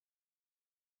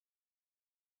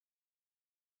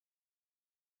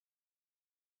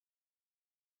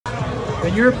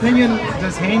In your opinion,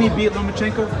 does Haney beat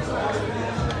Lomachenko?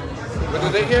 What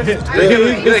did they hear? Did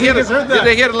Did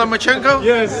they hear Lomachenko?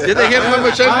 Yes. Did they hear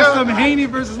Lomachenko? Ask them Haney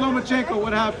versus Lomachenko.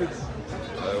 What happens?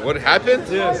 What happens?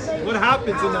 Yes. What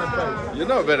happens in that fight? You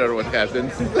know better what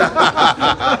happens.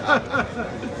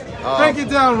 Break it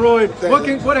down, Roy. What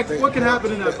can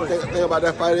happen in that fight? The thing about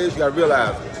that fight is you gotta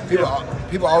realize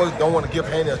people always don't want to give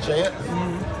Haney a chance,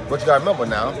 but you gotta remember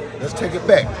now. Let's take it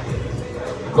back.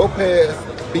 Lopez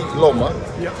beat Loma.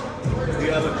 Yep.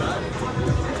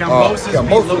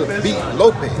 Kambosos beat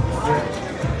Lopez.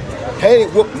 Haney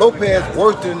whooped Lopez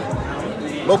worse than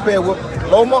Lopez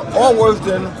whooped Loma, or worse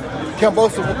than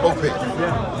Kambosos whooped Lopez.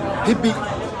 Yeah. He beat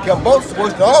Kambosos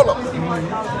worse than all of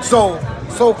them.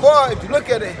 So far, if you look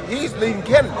at it, he's leading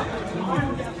candidate. You know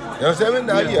what I'm saying?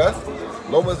 Now, yes,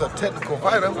 Loma's a technical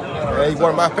fighter, and he's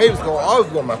one of my favorites, gonna always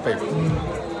be one of my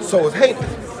favorites. So is Haney.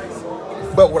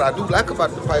 But what I do like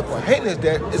about the fight for Haney is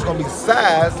that it's gonna be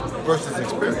size versus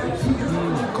experience.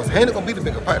 Because Haney gonna be the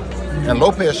bigger fighter. And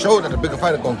Lopez showed that the bigger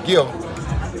fighter gonna give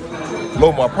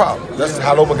Loma a problem. That's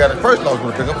how Loma got his first loss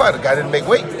with a bigger fighter. The guy didn't make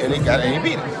weight, and he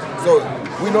beat him. So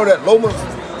we know that Loma's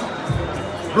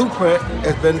blueprint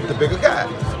has been the bigger guy.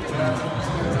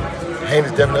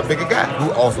 Haney's definitely a bigger guy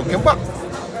who also can box.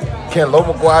 Can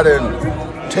Loma go out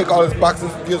and take all his boxing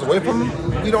skills away from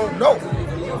him? We don't know.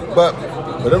 But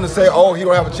for them to say, oh, he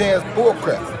don't have a chance, bull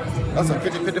crap. That's a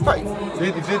 50-50 fight.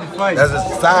 50-50 fight. That's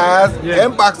his size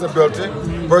and boxing ability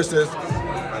versus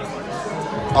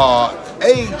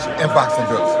age and boxing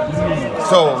ability.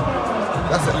 So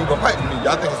that's an even fight to me.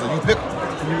 I think it's a you pick.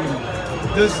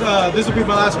 This will be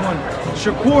my last one.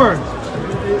 Shakur,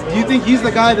 do you think he's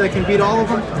the guy that can beat all of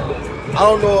them? I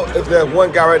don't know if there's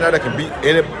one guy right now that can beat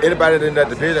anybody in that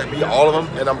division that can beat all of them,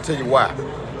 and I'm gonna tell you why.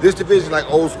 This division is like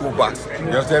old school boxing.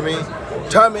 You understand me?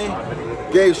 Tommy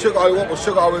gave Sugar all he wanted, but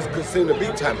Sugar always could seem to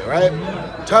beat Tommy, right?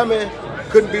 Tommy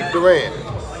couldn't beat Duran.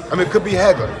 I mean, could beat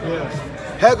Hager. Yeah.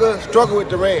 Hager struggled with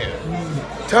Duran.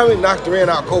 Tommy knocked Duran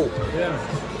out cold. Yeah.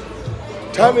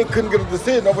 Tommy couldn't get a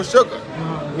decision over Sugar.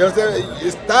 You know what I'm saying?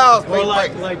 His styles make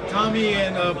like Tommy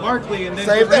and Barkley, and then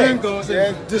same Duran thing. goes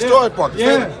and destroyed Barkley.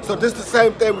 Yeah. So this is the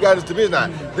same thing we got in this division now.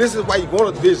 This is why you want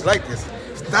a division like this.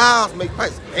 Styles make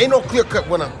fights. Ain't no clear-cut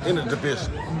winner in the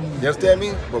division. You understand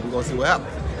me? But we're gonna see what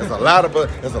happens. There's a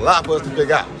lot for us to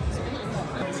figure out.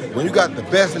 When you got the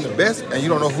best and the best, and you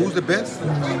don't know who's the best,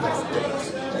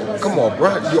 come on,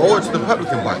 bro. You owe it to the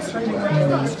Republican fights.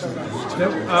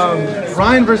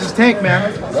 Ryan versus Tank,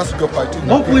 man. That's a good fight too.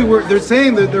 Hopefully, they're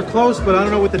saying that they're close, but I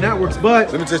don't know with the networks.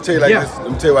 But let me just tell you like this.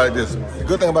 Let me tell you like this. The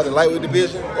good thing about the lightweight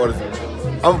division,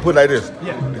 I'm gonna put it like this.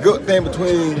 Yeah. The good thing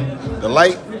between the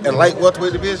light and light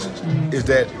welterweight division is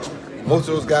that most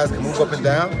of those guys can move up and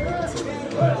down.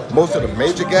 Most of the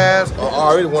major guys are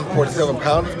already 147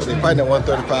 pounders, but they fighting at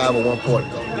 135 or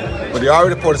 140. But they're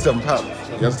already 47 pounders.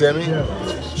 You understand me? Yeah.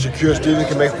 Shakur Stevenson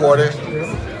can make 40,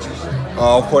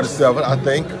 47, I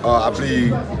think. I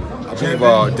believe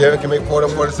Devin can make 40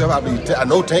 or 47. I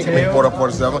know Tank can make 40 or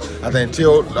 47. I think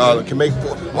Till can make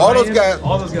 40. All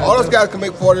those guys can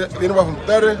make 40, anywhere from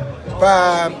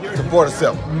 35 to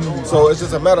 47. So it's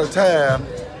just a matter of time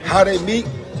how they meet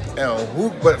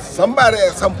and but somebody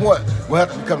at some point will have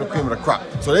to become the cream of the crop.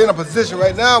 So they're in a position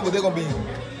right now where they're gonna be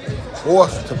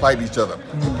forced to fight each other.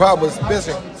 The problem with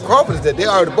Spencer Crawford is that they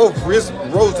already both rose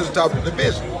to the top of the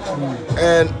division.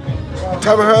 And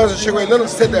Tommy Hearns and Sugar Ray Leonard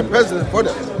set that precedent for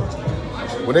them.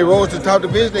 When they rose to the top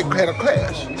of the division, they had a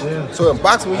clash. Yeah. So in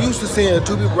boxing, we're used to seeing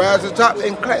two people rise to the top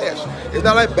and clash. It's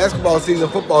not like basketball season,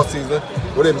 football season,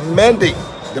 where they mandate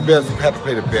the best have to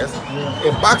play the best. Yeah.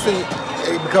 In boxing,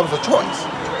 it becomes a choice.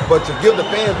 But to give the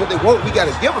fans what they want, we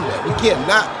got to give them that. We can't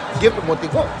not give them what they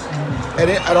want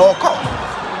at all costs.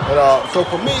 And, so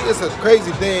for me, it's a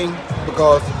crazy thing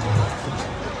because,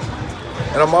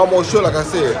 and I'm almost sure, like I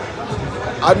said,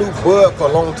 I knew Bud for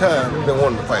a long time, been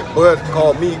wanting to fight. Bud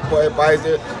called me for advice.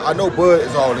 I know Bud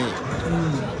is all in.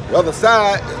 The other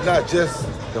side is not just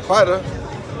the fighter,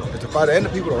 it's the fighter and the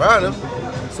people around him.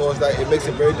 So it's like, it makes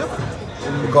it very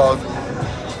difficult because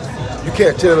you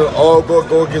can't tell them, oh,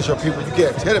 go against your people. You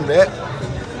can't tell them that.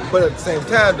 But at the same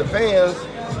time, the fans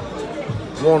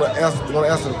want to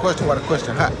answer the question while the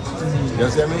question hot. You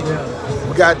understand me? Yeah.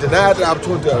 We got denied the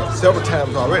opportunity several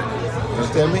times already. You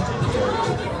understand me?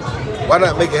 Why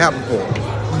not make it happen for them?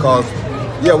 Because,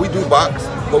 yeah, we do box,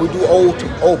 but we do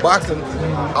old boxing,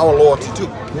 our loyalty too.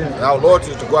 Yeah. And our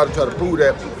loyalty is to go out and try to prove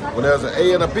that when there's an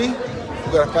A and a B,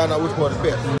 we got to find out which one is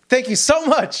best. Thank you so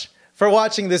much for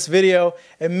watching this video,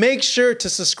 and make sure to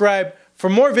subscribe for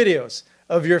more videos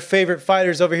of your favorite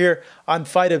fighters over here on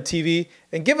Fight Up TV,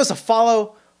 and give us a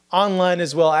follow online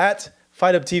as well at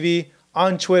Fight Up TV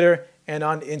on Twitter and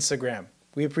on Instagram.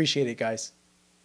 We appreciate it, guys.